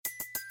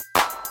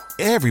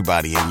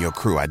Everybody in your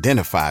crew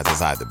identifies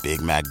as either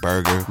Big Mac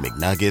Burger,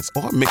 McNuggets,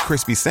 or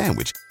McCrispy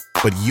Sandwich.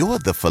 But you're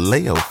the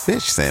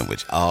Filet-O-Fish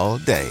Sandwich all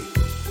day.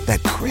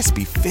 That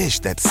crispy fish,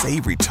 that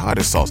savory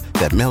tartar sauce,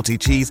 that melty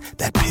cheese,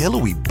 that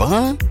pillowy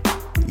bun.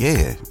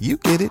 Yeah, you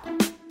get it.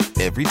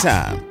 Every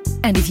time.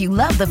 And if you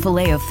love the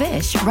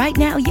Filet-O-Fish, right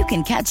now you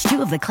can catch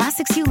two of the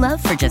classics you love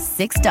for just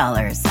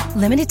 $6.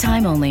 Limited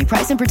time only.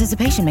 Price and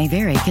participation may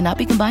vary. Cannot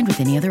be combined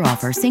with any other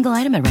offer. Single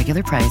item at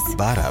regular price.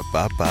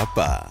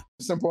 Ba-da-ba-ba-ba.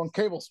 Simple on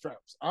cable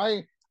straps.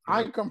 I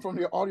come from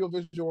the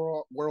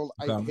audiovisual world.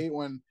 I hate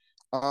when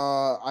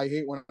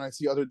I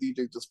see other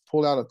DJs just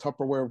pull out a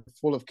Tupperware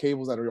full of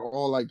cables that are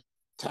all like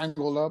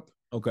tangled up.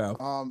 Okay.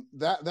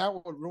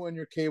 That would ruin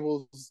your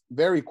cables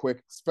very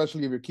quick,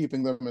 especially if you're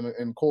keeping them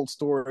in cold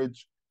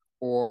storage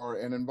or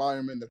an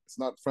environment that's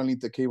not friendly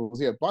to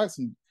cables. Yeah, buy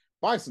some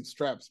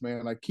straps,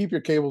 man. Like, keep your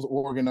cables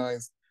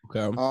organized.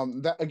 Okay.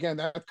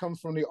 That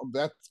comes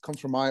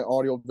from my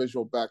audio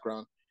visual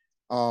background.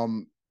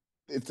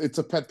 It's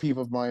a pet peeve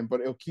of mine,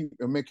 but it'll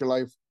make your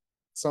life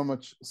so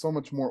much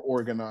more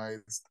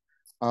organized.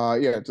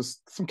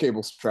 Just some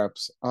cable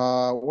straps.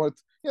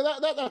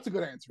 That's a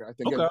good answer, I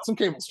think. Okay. Yeah, some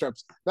cable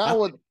straps. I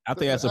think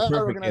that's a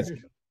perfect answer.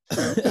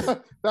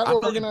 That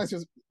will organize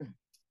your.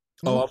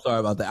 Oh, I'm sorry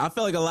about that. I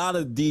feel like a lot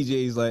of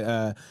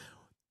DJs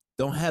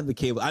don't have the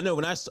cable. I know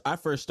when I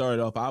first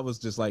started off, I was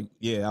just like,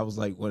 I was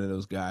like one of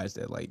those guys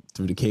that like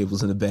threw the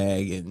cables in the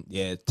bag, and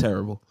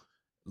terrible.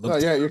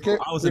 I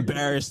was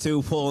embarrassed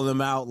too, pulling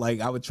them out.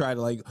 Like, I would try to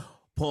like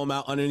pull them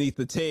out underneath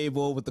the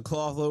table with the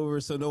cloth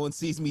over so no one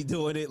sees me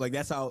doing it. Like,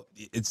 that's how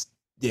it's.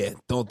 Yeah,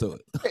 don't do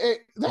it. Hey,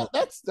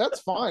 that's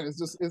fine. It's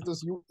just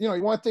you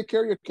want to take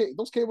care of your cable.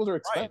 Those cables are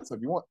expensive.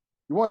 Right.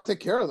 You want to take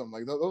care of them.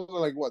 Like, those are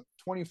like what,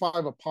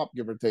 25 a pop,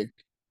 give or take.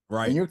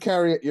 Right. And you're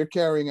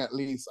carrying at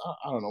least,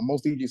 I don't know,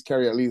 most DJs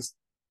carry at least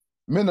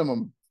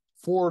minimum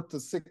 4 to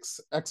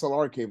 6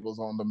 XLR cables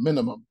on the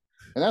minimum,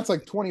 and that's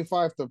like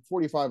 25 to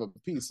 45 a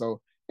piece.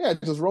 So yeah,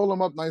 just roll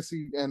them up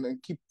nicely and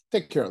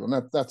take care of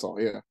them. That's all.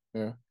 Yeah.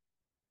 No,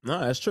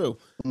 that's true.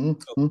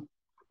 Mm-hmm. So,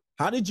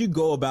 how did you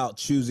go about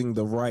choosing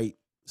the right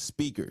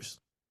speakers?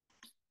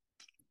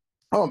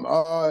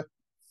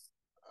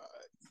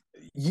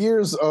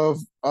 Years of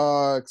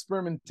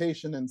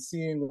experimentation and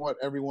seeing what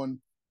everyone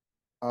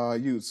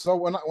used. So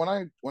when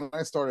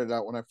I started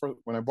out,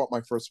 when I bought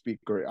my first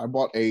speaker, I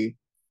bought a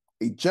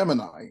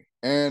Gemini,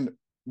 and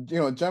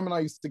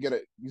Gemini used to get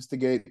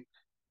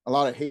a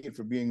lot of hate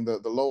for being the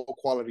low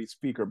quality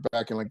speaker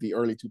back in like the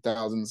early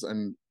 2000s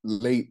and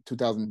late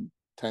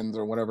 2010s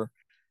or whatever.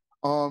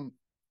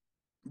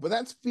 But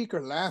that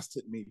speaker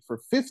lasted me for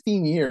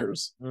 15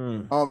 years.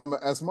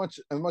 As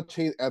much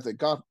hate as it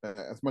got,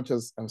 as much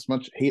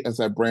hate as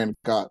that brand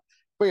got.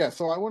 But yeah,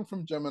 so I went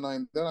from Gemini,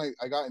 and then I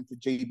got into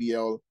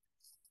JBL.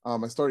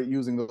 I started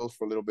using those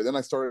for a little bit. Then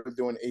I started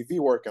doing AV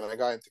work, and I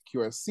got into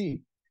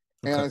QSC.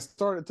 And I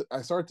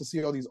started to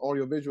see all these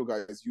audiovisual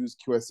guys use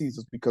QSCs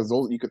just because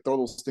you could throw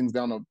those things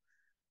down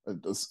a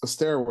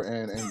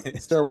stairway and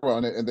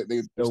stairwell, and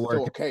they're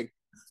still okay.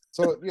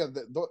 So yeah,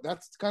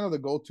 that's kind of the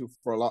go-to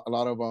for a lot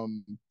of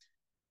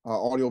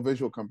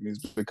audio-visual companies,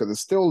 because it's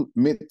still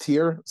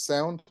mid-tier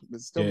sound.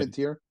 It's still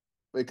mid-tier.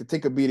 It could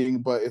take a beating,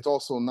 but it's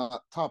also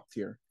not top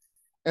tier.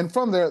 And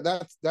from there,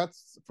 that's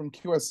from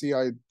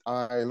QSC.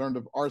 I learned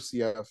of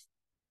RCF,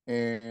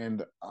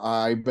 and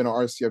I've been an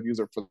RCF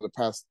user for the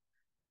past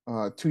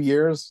 2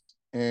 years.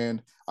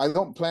 And I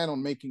don't plan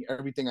on making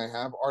everything I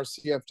have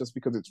RCF just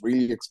because it's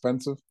really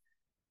expensive.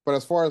 But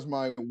as far as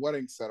my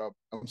wedding setup,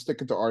 I'm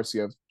sticking to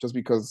RCF just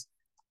because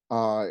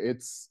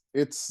it's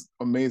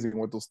amazing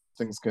what those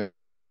things can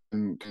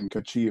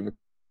achieve,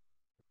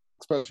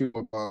 especially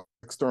with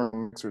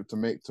external mixer to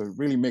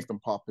really make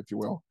them pop, if you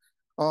will.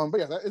 But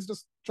yeah, that is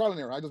just trial and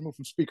error. I just moved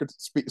from speaker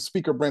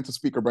brand to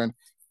speaker brand,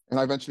 and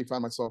I eventually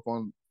found myself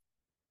on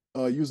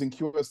using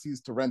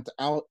QSCs to rent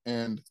out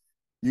and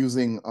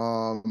using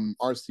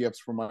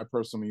RCFs for my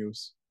personal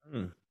use.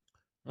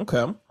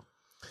 Okay.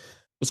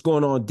 What's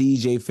going on,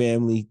 DJ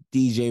family?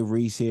 DJ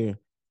Reese here.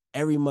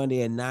 Every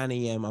Monday at 9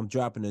 a.m., I'm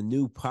dropping a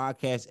new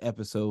podcast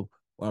episode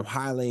where I'm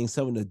highlighting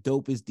some of the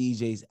dopest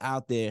DJs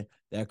out there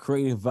that are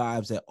creating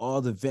vibes at all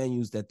the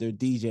venues that they're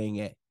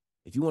DJing at.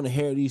 If you want to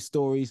hear these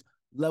stories,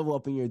 level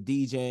up in your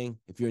DJing.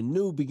 If you're a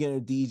new beginner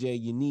DJ,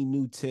 you need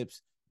new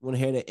tips. You want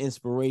to hear the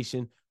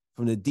inspiration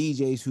from the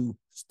DJs who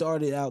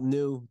started out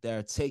new, that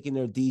are taking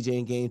their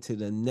DJing game to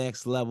the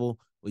next level,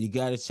 well, you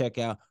got to check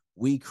out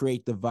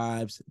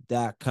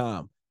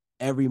WeCreateTheVibes.com.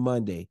 Every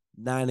Monday,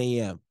 9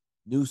 a.m.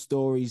 New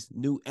stories,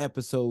 new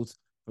episodes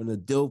from the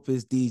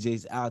dopest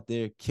DJs out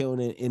there killing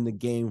it in the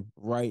game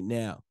right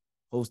now.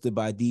 Hosted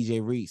by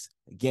DJ Reese.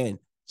 Again,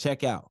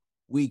 check out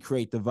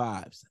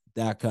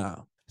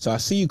WeCreateTheVibes.com. So I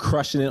see you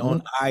crushing it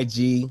on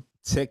IG,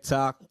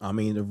 TikTok. I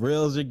mean, the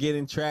reels are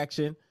getting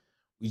traction.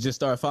 We just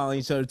started following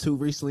each other too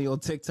recently on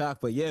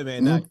TikTok. But yeah,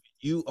 man,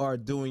 you are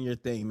doing your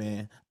thing,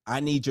 man. I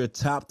need your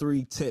top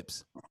 3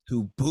 tips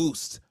to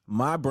boost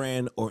my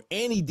brand or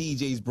any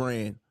DJ's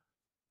brand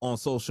on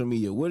social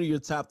media. What are your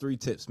top 3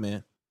 tips,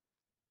 man?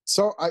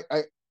 So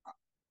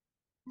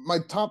my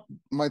top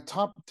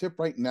tip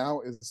right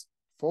now is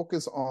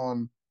focus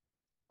on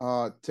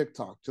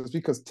TikTok, just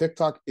because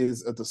TikTok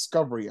is a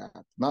discovery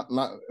app, not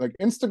like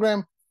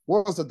Instagram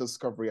was a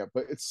discovery app,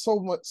 but it's so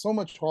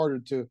much harder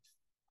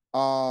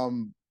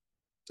um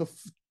to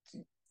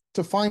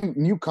to find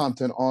new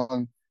content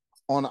on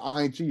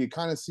IG. You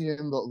kind of see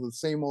in the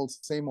same old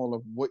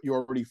of what you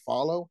already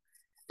follow,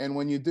 and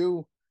when you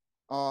do,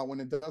 when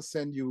it does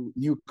send you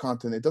new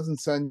content, it doesn't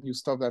send you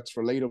stuff that's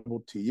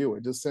relatable to you.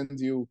 It just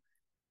sends you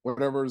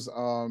whatever's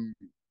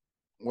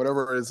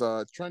whatever is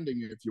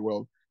trending, if you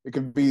will. It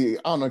could be,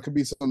 I don't know, it could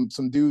be some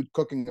dude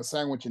cooking a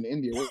sandwich in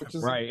India, which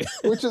is Right.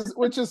 which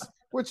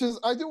is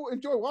I do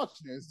enjoy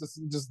watching it. It's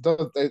just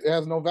does it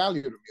has no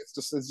value to me. It's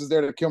just there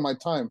to kill my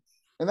time,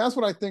 and that's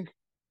what I think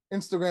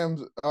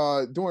Instagram's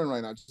doing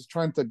right now, just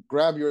trying to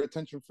grab your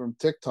attention from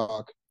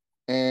TikTok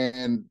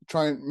and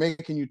trying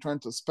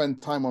to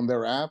spend time on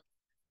their app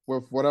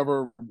with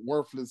whatever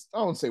worthless, I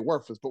don't say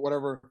worthless, but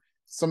whatever,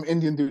 some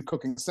Indian dude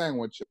cooking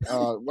sandwich,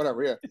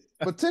 whatever, yeah.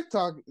 But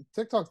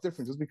TikTok's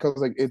different just because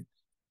like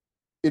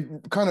it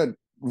kind of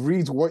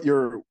reads what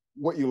you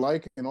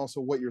like and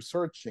also what you're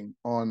searching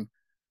on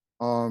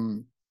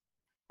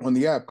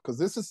the app, because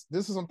this is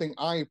something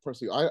I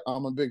personally,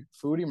 I'm a big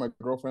foodie. My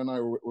girlfriend and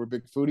I we're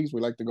big foodies.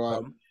 We like to go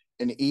out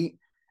and eat,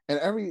 and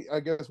I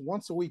guess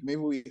once a week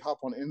maybe we hop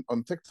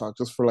on TikTok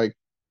just for like,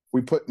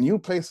 we put new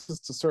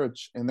places to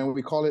search, and then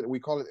we call it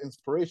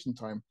inspiration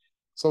time.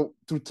 So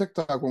through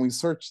TikTok, when we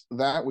search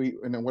that,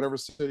 and then whatever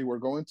city we're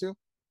going to,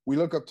 we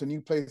look up to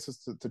new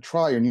places to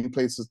try, or new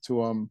places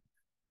new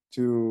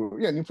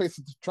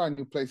places to try,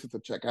 new places to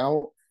check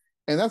out.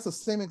 And that's the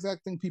same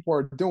exact thing people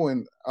are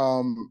doing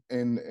on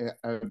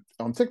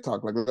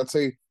TikTok. Like, let's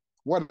say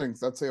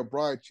weddings, let's say a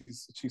bride,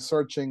 she's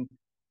searching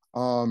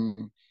bridal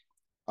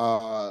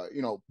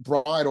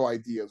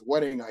ideas,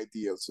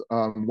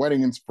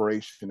 wedding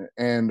inspiration.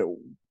 And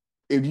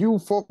if you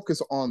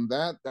focus on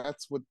that,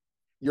 that's what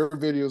your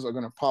videos are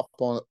going to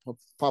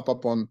pop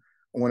up on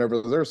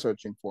whenever they're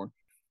searching for.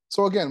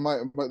 So again,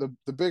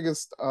 the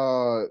biggest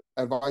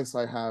advice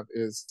I have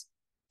is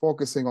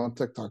focusing on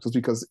TikTok, just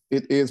because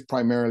it is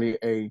primarily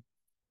a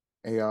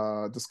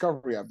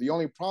discovery app. The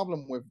only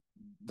problem with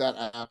that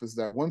app is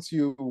that once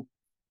you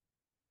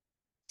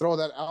throw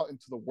that out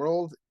into the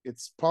world,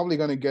 it's probably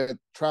going to get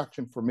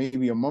traction for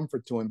maybe a month or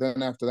two, and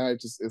then after that,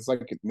 it's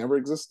like it never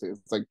existed.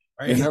 It's like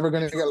you're never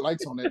going to get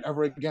likes on it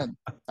ever again.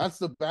 That's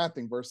the bad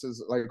thing.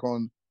 Versus like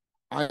on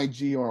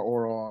IG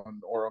or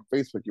on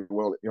Facebook, you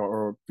will,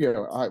 or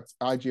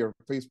IG or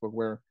Facebook,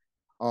 where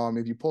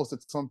if you posted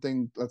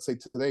something, let's say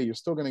today, you're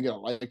still going to get a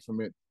like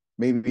from it,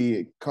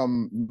 maybe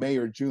come May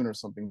or June or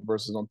something.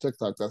 Versus on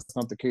TikTok, that's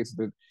not the case.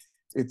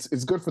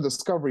 It's good for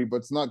discovery, but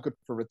it's not good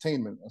for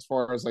retainment as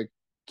far as like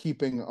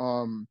keeping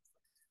an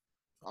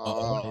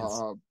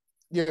audience,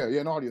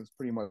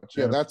 pretty much.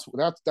 Yeah, that's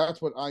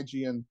what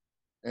IG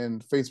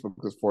and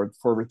Facebook is for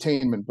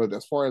retainment. But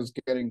as far as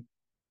getting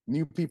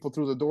new people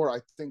through the door,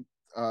 I think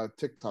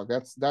TikTok,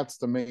 that's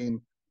the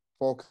main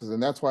focus,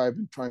 and that's why I've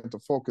been trying to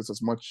focus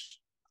as much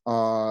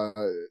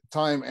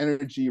time,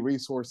 energy,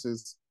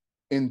 resources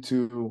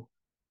into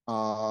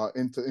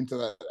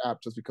that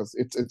app, just because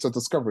it's a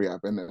discovery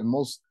app, and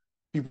most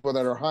people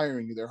that are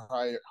hiring you, they're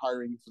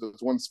hiring you for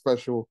this one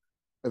special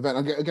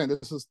event. Again,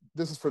 this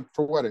is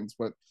for weddings,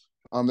 but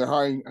they're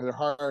hiring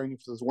you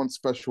for this one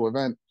special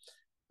event,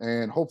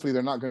 and hopefully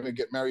they're not going to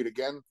get married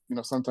again.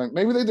 Sometime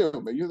maybe they do,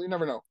 but you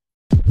never know.